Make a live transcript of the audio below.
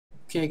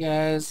Okay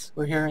guys,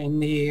 we're here in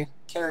the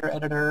character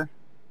editor.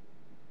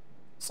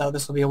 So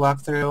this will be a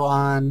walkthrough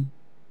on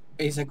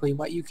basically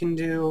what you can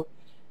do,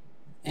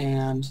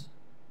 and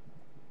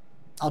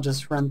I'll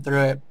just run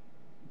through it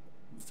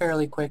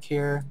fairly quick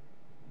here.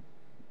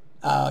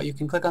 You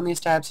can click on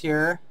these tabs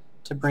here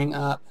to bring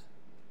up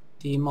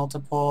the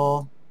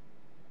multiple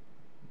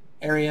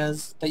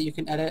areas that you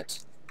can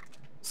edit.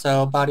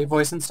 So body,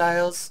 voice, and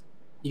styles,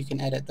 you can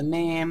edit the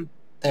name,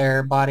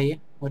 their body,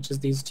 which is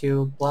these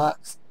two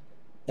blocks,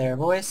 their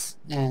voice,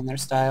 and their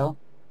style.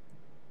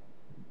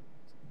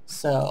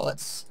 So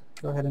let's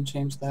go ahead and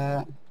change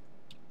that.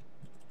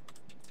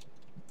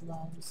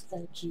 Loves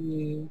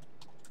edgy.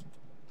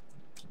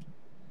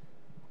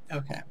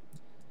 Okay.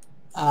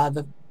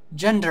 The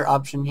gender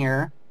option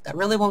here, that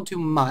really won't do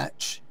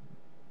much.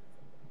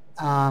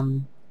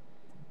 The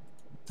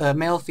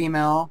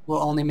male-female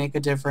will only make a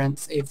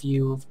difference if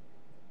you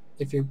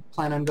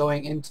plan on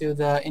going into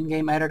the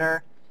in-game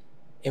editor.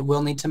 It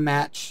will need to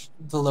match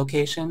the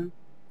location.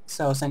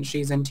 So since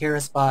she's in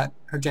Tira's spot,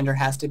 her gender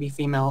has to be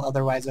female,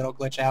 otherwise it'll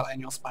glitch out and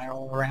you'll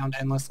spiral around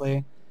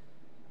endlessly.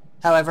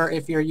 However,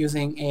 if you're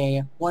using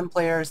a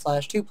one-player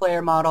 /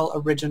 two-player model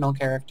original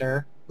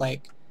character,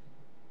 like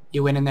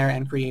you went in there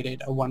and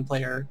created a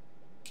one-player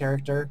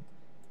character,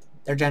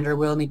 their gender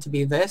will need to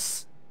be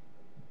this.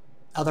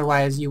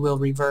 Otherwise, you will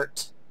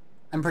revert.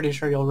 I'm pretty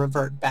sure you'll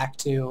revert back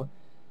to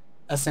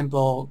a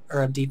simple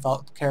or a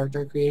default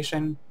character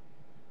creation.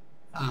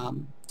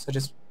 So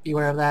just be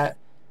aware of that.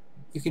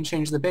 You can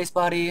change the base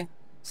body,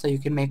 so you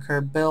can make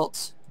her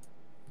built.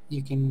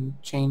 You can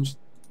change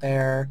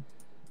their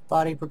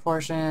body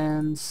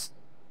proportions,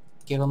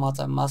 give them lots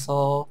of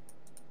muscle,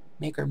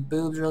 make her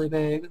boobs really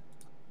big.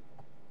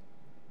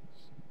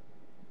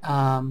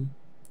 So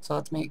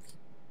let's make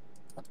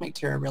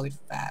Tira really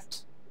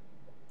fat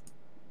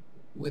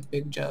with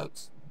big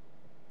jugs.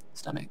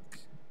 Stomach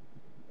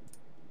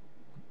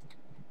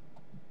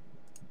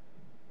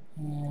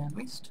and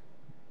waist.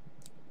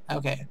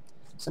 Okay,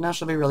 so now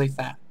she'll be really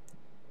fat.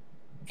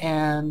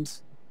 And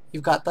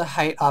you've got the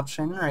height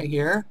option right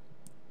here.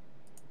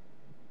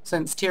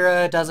 Since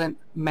Tira doesn't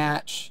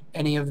match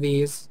any of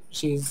these,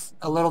 she's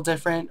a little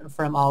different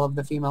from all of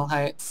the female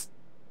heights.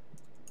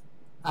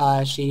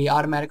 She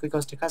automatically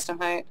goes to custom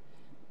height.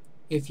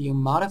 If you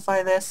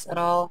modify this at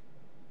all,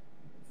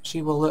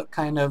 she will look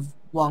kind of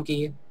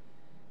wonky.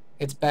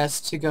 It's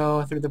best to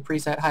go through the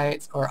preset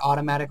heights or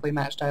automatically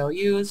match style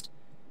used,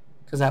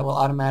 because that will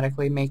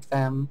automatically make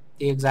them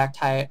the exact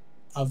height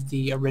of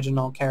the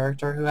original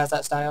character who has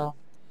that style.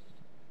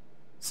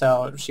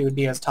 So she would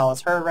be as tall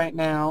as her right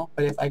now,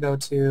 but if I go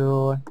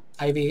to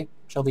Ivy,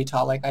 she'll be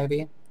tall like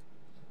Ivy.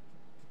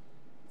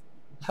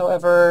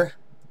 However,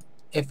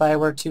 if I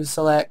were to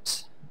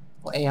select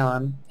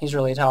Aeon, he's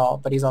really tall,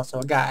 but he's also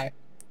a guy.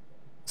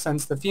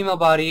 Since the female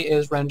body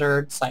is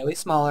rendered slightly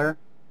smaller,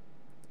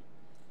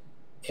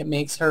 it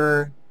makes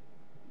her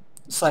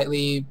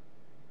slightly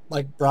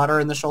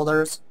broader in the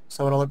shoulders,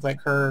 so it'll look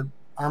like her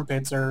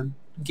armpits are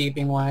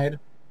gaping wide.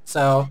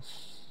 So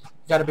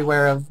you got to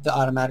beware of the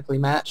automatically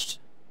matched,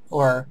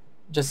 or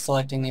just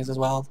selecting these as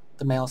well,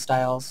 the male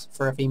styles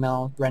for a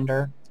female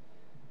render.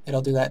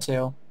 It'll do that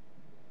too.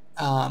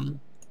 But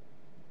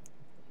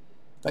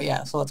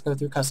yeah, so let's go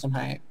through custom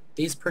height.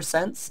 These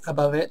percents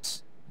above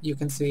it, you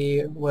can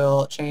see,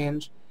 will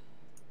change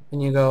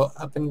when you go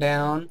up and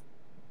down.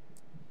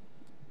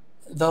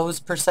 Those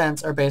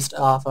percents are based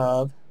off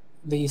of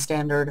the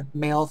standard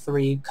male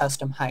 3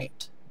 custom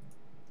height.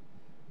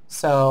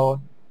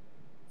 So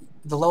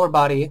the lower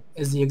body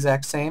is the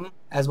exact same,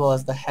 as well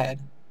as the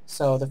head.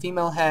 So the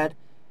female head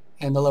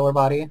and the lower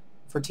body,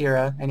 for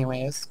Tira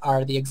anyways,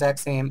 are the exact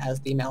same as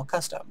the male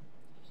custom.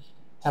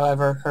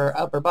 However, her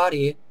upper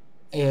body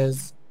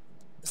is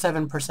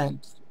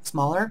 7%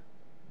 smaller.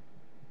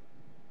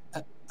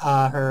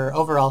 Her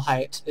overall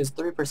height is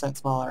 3%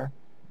 smaller,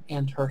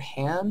 and her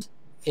hand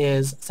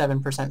is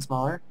 7%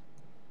 smaller,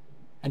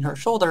 and her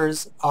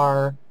shoulders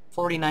are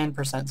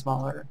 49%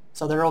 smaller.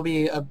 So there will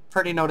be a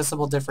pretty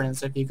noticeable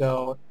difference if you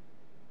go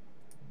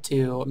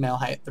to male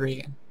height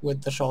 3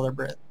 with the shoulder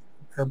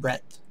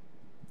breadth.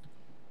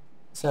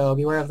 So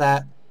beware of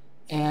that.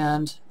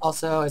 And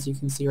also, as you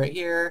can see right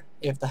here,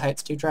 if the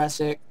height's too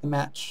drastic,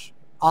 the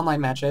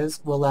online matches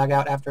will lag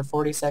out after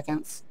 40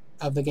 seconds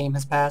of the game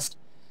has passed.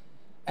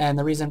 And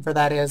the reason for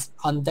that is,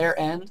 on their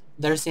end,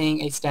 they're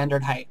seeing a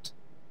standard height.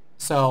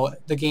 So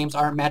the games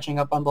aren't matching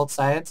up on both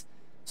sides,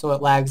 so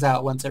it lags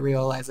out once it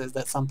realizes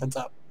that something's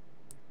up.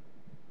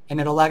 And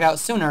it'll lag out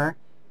sooner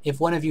if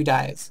one of you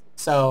dies.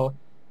 So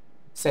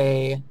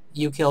say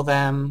you kill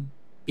them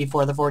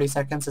before the 40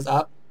 seconds is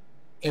up,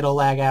 it'll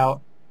lag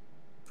out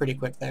pretty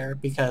quick there,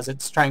 because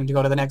it's trying to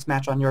go to the next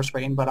match on your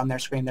screen, but on their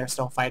screen they're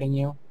still fighting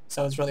you.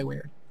 So it's really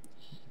weird.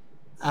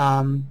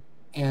 And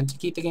to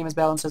keep the game as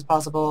balanced as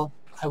possible,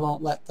 I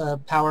won't let the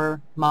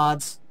power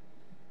mods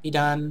be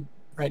done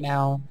right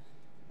now,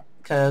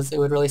 because it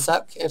would really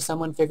suck if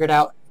someone figured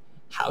out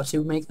how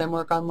to make them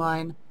work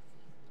online,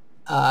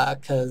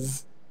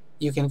 because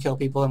you can kill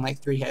people in like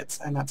 3 hits,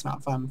 and that's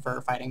not fun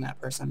for fighting that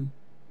person.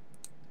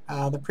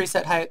 The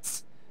preset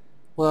heights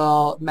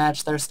will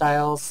match their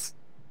styles,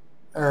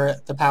 or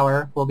the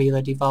power will be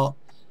the default,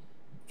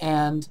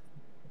 and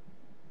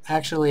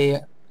actually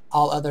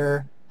all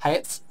other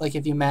heights, like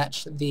if you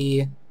match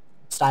the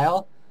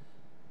style,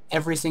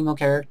 every single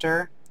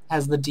character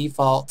has the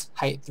default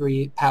height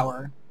 3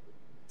 power.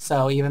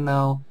 So even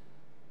though,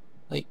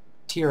 like,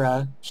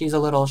 Tira, she's a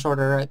little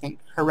shorter, I think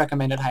her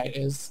recommended height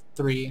is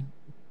 3,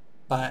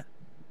 but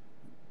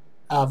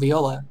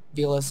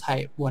Viola's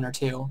height 1 or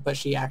 2, but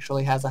she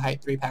actually has a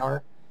height 3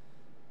 power.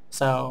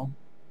 So,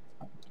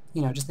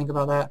 you know, just think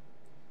about that.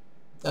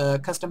 The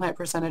custom height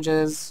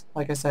percentages,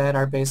 like I said,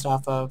 are based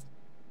off of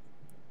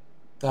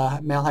the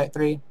male height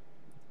 3,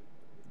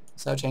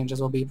 so changes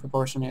will be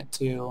proportionate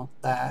to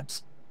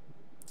that.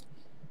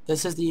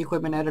 This is the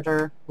equipment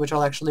editor, which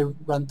I'll actually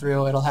run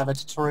through. It'll have a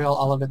tutorial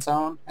all of its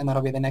own, and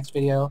that'll be the next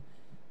video.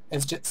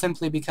 It's just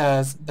simply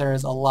because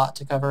there's a lot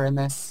to cover in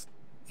this,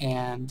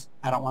 and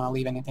I don't want to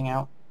leave anything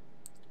out.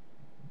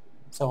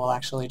 So we'll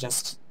actually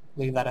just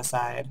leave that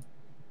aside.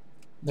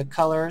 The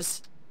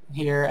colors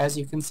here, as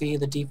you can see,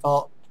 the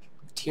default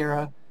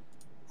Tira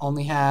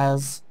only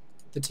has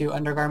the 2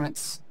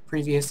 undergarments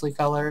previously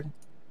colored,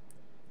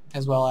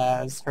 as well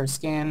as her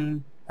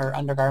skin, her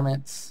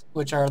undergarments,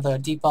 which are the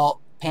default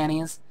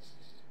panties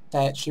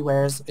that she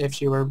wears if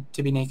she were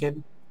to be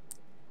naked.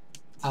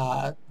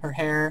 Her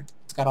hair,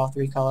 it's got all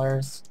 3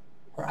 colors,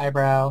 her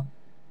eyebrow,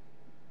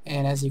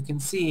 and as you can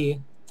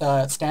see,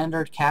 the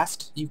standard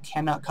cast, you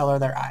cannot color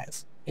their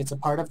eyes. It's a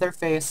part of their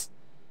face,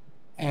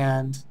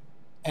 and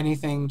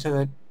anything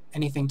to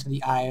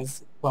the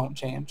eyes won't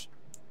change.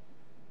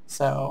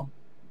 So,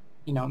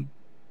 you know,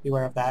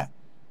 beware of that.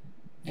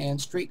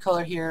 And street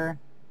color here,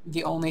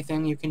 the only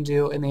thing you can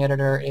do in the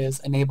editor is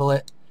enable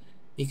it,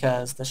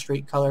 because the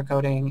street color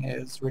coding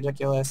is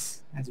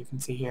ridiculous. As you can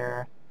see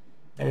here,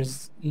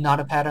 there's not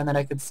a pattern that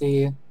I could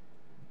see.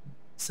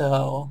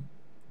 So,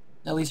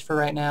 at least for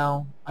right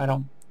now, I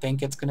don't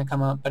think it's going to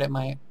come up, but it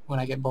might when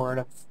I get bored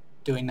of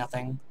doing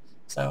nothing.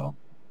 So,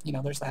 you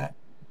know, there's that.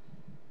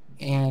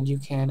 And you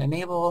can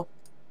enable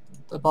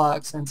the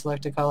blocks and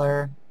select a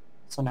color.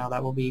 So now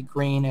that will be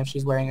green if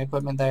she's wearing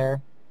equipment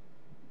there.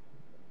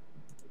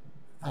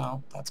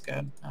 Oh, that's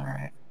good.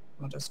 Alright,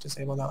 we'll just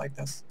disable that like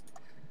this.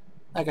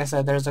 Like I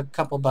said, there's a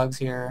couple bugs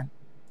here.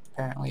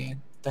 Apparently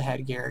the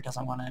headgear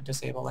doesn't want to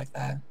disable like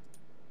that,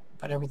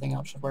 but everything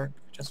else should work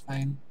just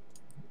fine.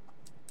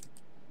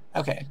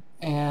 Okay,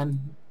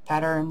 and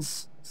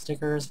patterns,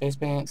 stickers, face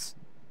paints,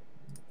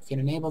 you can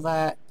enable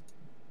that.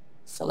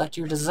 Select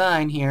your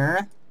design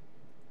here.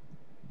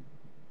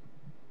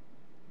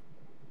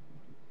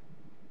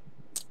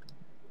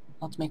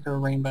 Let's make her a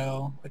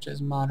rainbow, which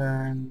is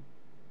modern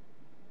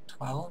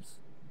 12.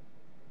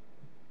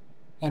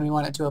 And we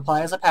want it to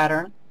apply as a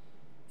pattern.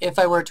 If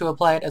I were to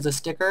apply it as a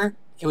sticker,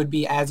 it would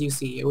be as you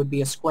see. It would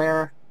be a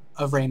square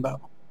of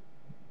rainbow.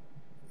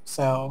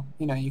 So,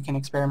 you know, you can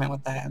experiment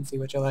with that and see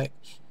what you like.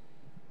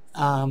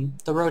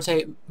 The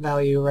rotate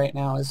value right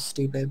now is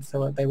stupid,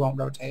 so they won't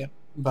rotate,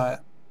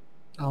 but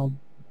I'll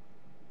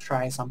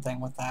try something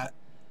with that.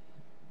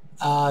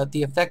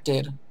 The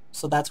affected,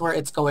 so that's where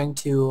it's going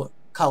to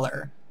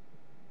color.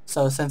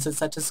 So since it's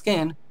set to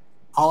skin,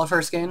 all of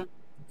her skin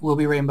will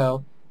be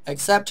rainbow,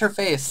 except her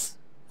face.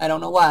 I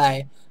don't know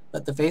why,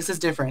 but the face is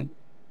different.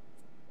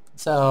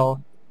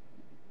 So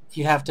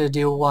you have to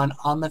do one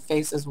on the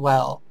face as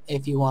well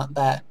if you want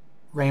that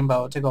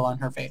rainbow to go on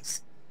her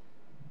face.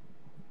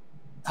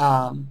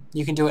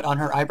 You can do it on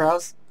her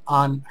eyebrows,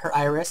 on her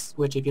iris,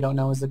 which if you don't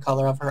know is the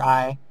color of her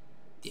eye,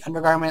 the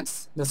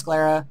undergarments, the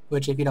sclera,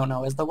 which if you don't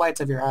know is the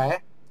whites of your eye,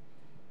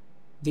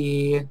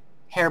 the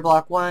hair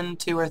block 1,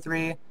 2, or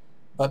 3,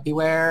 but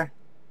beware,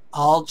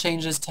 all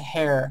changes to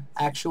hair,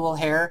 actual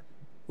hair,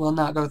 will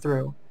not go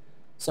through.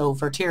 So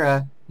for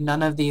Tira,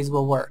 none of these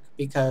will work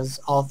because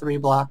all 3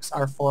 blocks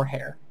are for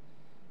hair.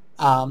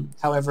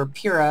 However,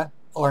 Pyrrha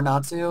or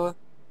Natsu,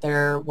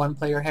 they're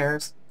one-player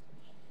hairs.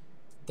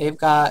 They've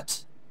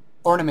got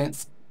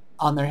ornaments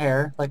on their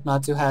hair, like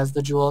Natsu has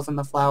the jewels and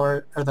the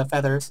flower, or the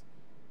feathers,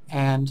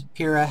 and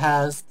Pyrrha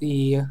has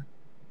the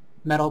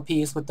metal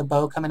piece with the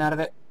bow coming out of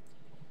it.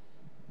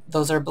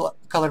 Those are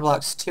color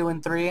blocks 2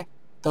 and 3.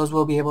 Those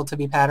will be able to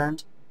be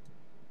patterned.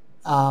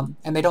 And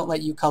they don't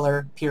let you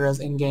color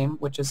Pyrrha's in-game,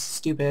 which is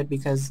stupid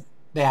because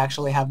they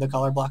actually have the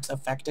color blocks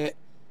affect it.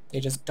 They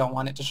just don't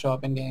want it to show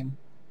up in-game.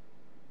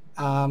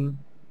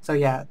 So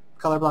yeah,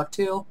 color block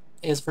 2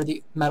 is for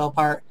the metal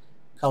part,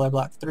 color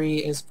block 3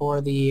 is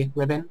for the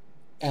ribbon,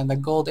 and the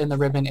gold in the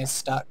ribbon is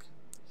stuck.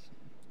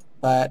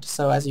 But,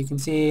 so as you can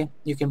see,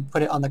 you can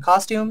put it on the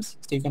costumes,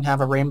 so you can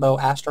have a rainbow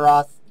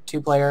Astaroth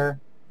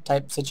 2-player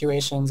type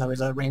situations,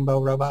 always a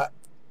rainbow robot.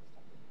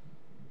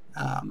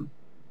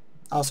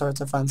 All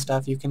sorts of fun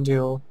stuff you can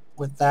do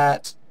with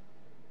that.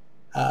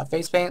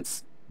 Face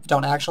paints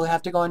don't actually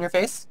have to go on your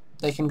face.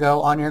 They can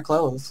go on your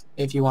clothes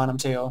if you want them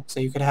to. So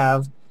you could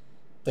have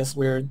this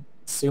weird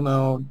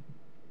sumo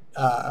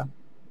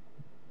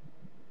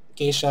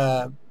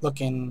geisha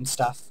looking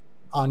stuff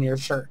on your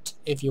shirt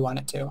if you want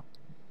it to.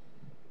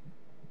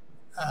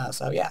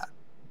 So yeah,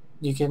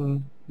 you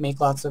can make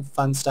lots of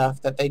fun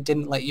stuff that they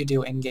didn't let you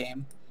do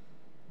in-game.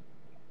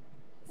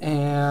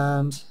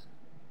 And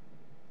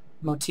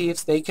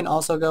motifs, they can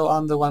also go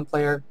on the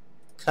one-player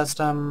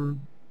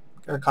custom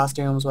or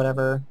costumes,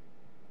 whatever.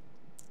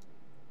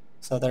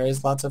 So there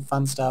is lots of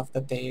fun stuff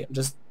that they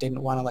just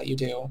didn't want to let you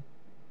do,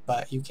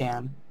 but you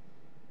can.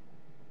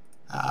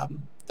 The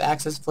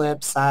axis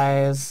flip,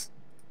 size,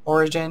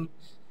 origin,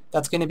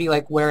 that's going to be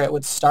like where it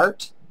would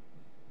start.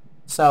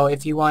 So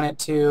if you want it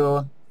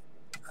to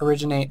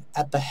originate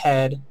at the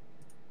head,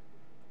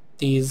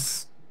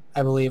 these,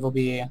 I believe, will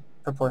be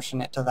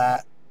proportionate to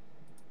that.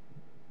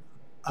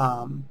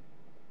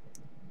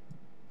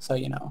 So,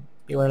 you know,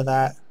 be aware of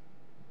that.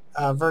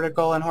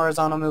 Vertical and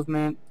horizontal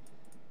movement,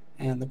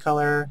 and the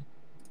color.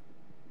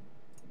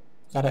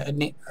 You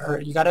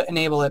gotta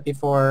enable it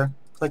before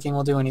clicking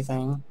will do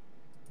anything.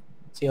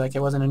 See, like, it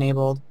wasn't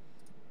enabled.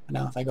 But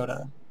now if I go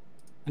to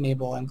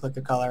enable and click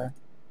a color,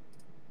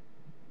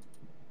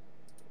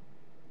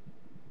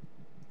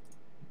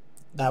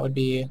 that would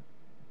be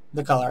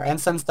the color. And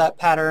since that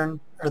pattern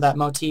or that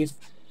motif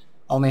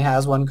only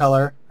has one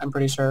color, I'm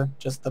pretty sure,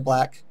 just the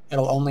black,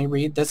 it'll only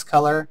read this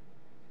color.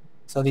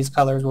 So these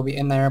colors will be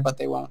in there, but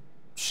they won't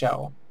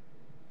show.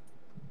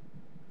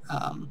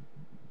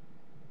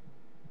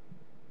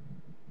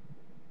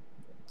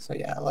 So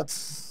yeah,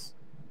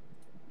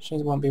 she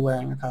won't be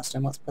wearing a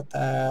costume. Let's put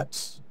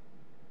that,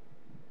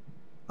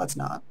 let's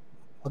not.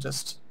 We'll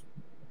just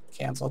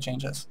cancel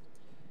changes.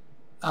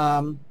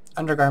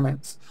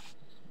 Undergarments.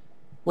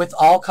 With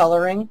all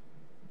coloring,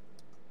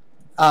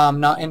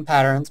 not in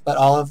patterns, but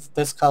all of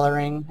this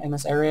coloring in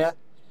this area,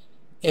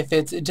 if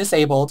it's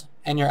disabled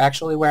and you're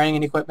actually wearing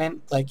an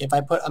equipment, like if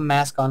I put a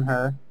mask on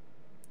her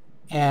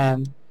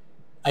and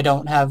I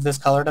don't have this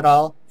colored at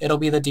all, it'll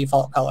be the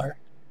default color.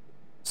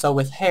 So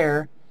with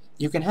hair,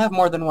 you can have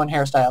more than one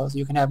hairstyle.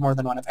 You can have more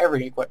than one of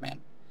every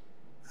equipment,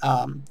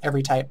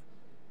 every type.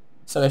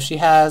 So if she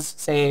has,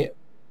 say,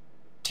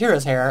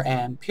 Tira's hair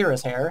and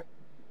Pyrrha's hair,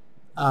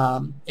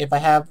 if I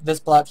have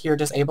this block here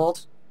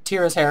disabled,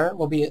 Tira's hair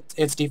will be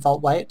its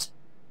default white,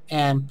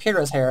 and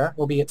Pyrrha's hair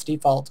will be its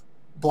default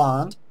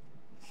blonde.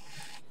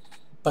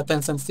 But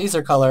then since these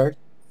are colored,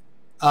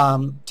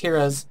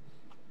 Tira's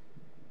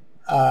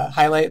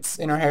highlights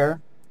in her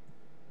hair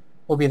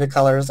will be the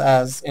colors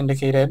as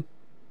indicated,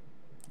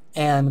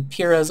 and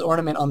Pyrrha's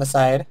ornament on the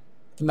side,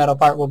 the metal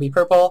part will be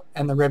purple,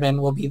 and the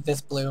ribbon will be this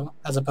blue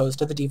as opposed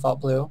to the default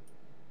blue.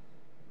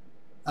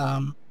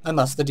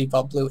 Unless the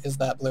default blue is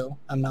that blue.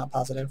 I'm not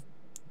positive.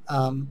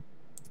 But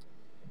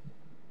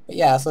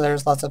yeah, so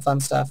there's lots of fun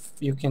stuff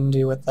you can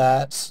do with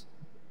that.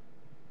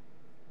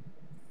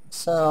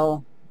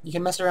 So you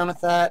can mess around with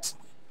that.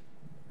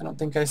 I don't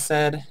think I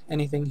said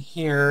anything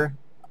here,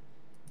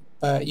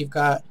 but you've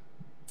got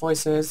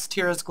voices.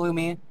 Tira's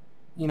gloomy.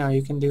 You know,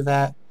 you can do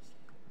that.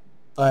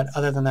 But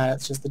other than that,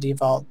 it's just the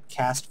default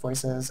cast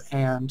voices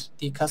and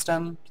the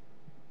custom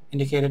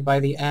indicated by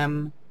the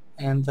M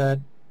and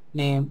the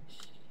name.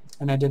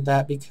 And I did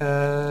that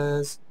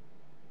because,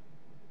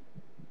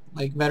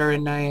 like,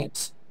 Veteran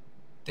Knight,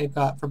 they've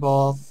got for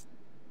both,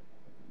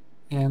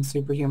 and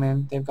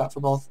Superhuman, they've got for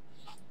both.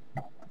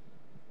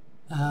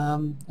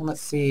 And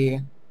let's see,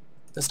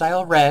 the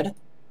style red,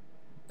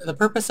 the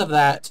purpose of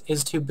that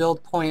is to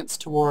build points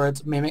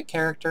towards mimic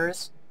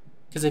characters,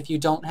 because if you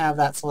don't have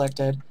that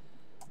selected,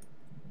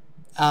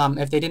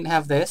 if they didn't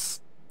have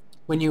this,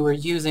 when you were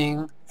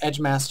using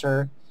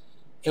Edgemaster,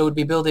 it would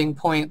be building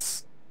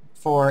points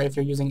for, if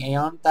you're using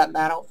Aeon that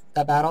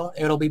battle,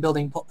 it'll be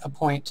building a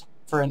point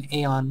for an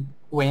Aeon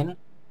win,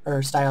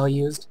 or style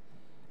used,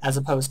 as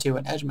opposed to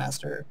an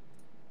Edgemaster.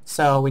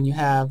 So when you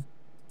have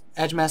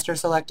Edgemaster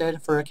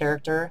selected for a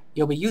character,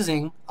 you'll be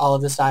using all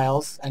of the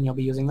styles, and you'll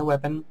be using the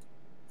weapon,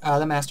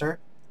 the master,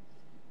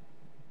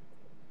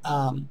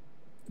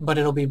 but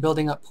it'll be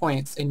building up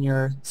points in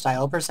your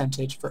style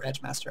percentage for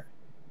Edgemaster.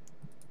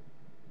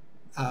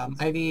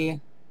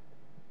 Ivy,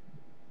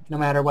 no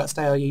matter what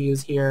style you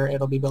use here,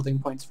 it'll be building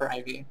points for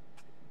Ivy.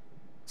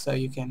 So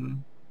you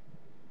can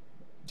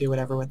do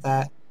whatever with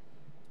that.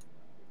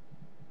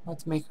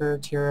 Let's make her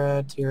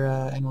Tira,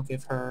 and we'll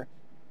give her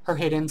her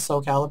hidden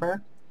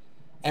Soulcalibur.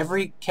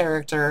 Every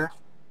character,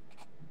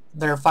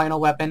 their final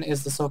weapon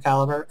is the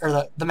Soulcalibur,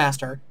 or the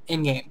Master,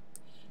 in-game.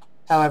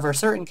 However,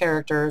 certain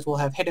characters will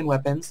have hidden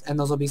weapons, and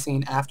those will be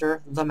seen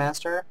after the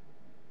Master.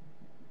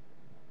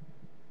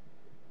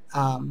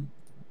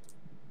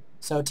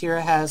 So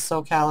Tira has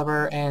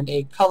Soulcalibur and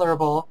a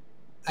colorable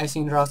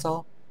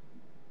Eisendrossel,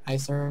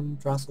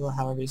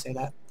 however you say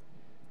that.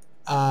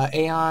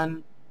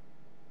 Aeon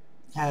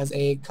has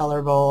a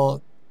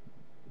colorable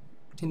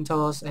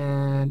Tintos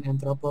and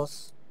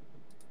Anthropos,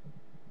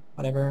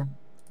 whatever.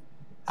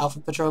 Alpha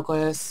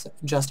Patroclus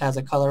just has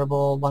a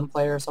colorable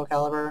one-player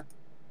Soulcalibur.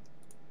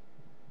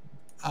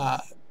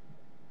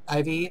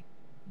 Ivy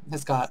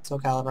has got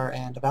Soulcalibur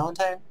and a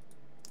Valentine.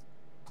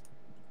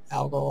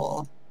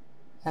 Algol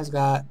has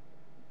got...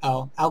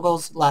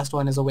 Algol's last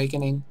one is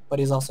Awakening, but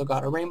he's also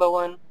got a rainbow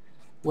one,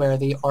 where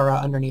the aura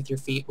underneath your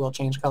feet will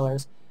change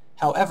colors.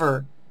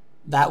 However,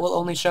 that will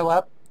only show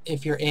up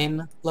if you're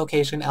in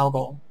location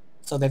Algol.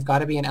 So they've got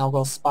to be an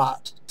algal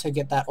spot to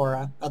get that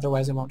aura,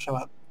 otherwise it won't show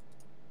up.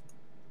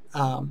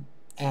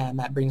 And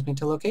that brings me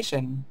to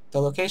location.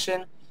 The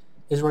location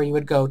is where you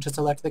would go to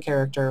select the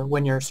character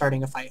when you're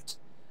starting a fight.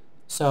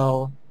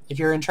 So if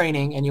you're in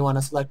training and you want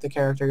to select the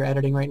character you're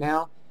editing right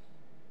now,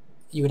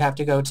 you would have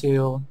to go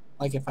to,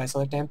 like if I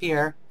select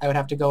Dampier, I would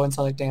have to go and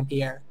select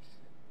Dampier.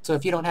 So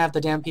if you don't have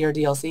the Dampier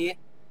DLC,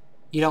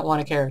 you don't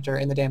want a character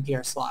in the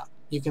Dampier slot.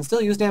 You can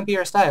still use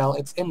Dampier style,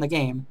 it's in the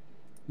game,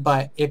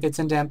 but if it's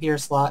in Dampier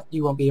slot,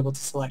 you won't be able to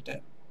select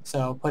it.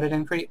 So put it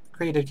in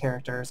created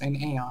characters, in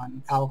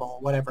Aeon,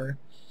 Algal, whatever.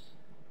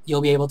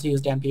 You'll be able to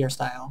use Dampier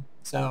style.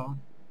 So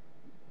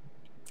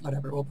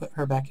whatever, we'll put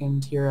her back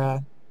into your,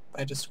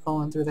 by just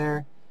scrolling through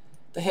there.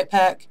 The hit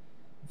pack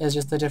is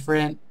just the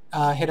different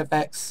hit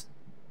effects.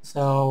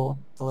 So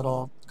the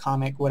little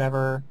comic,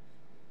 whatever.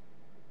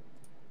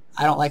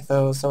 I don't like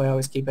those, so I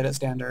always keep it at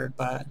standard,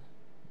 but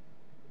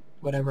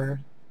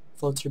whatever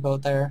floats your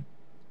boat there.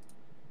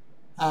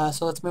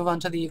 So let's move on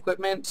to the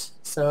equipment.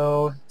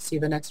 So see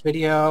the next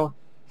video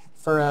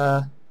for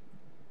a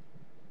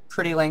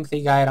pretty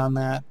lengthy guide on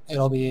that.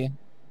 It'll be,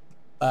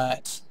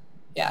 but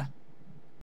yeah.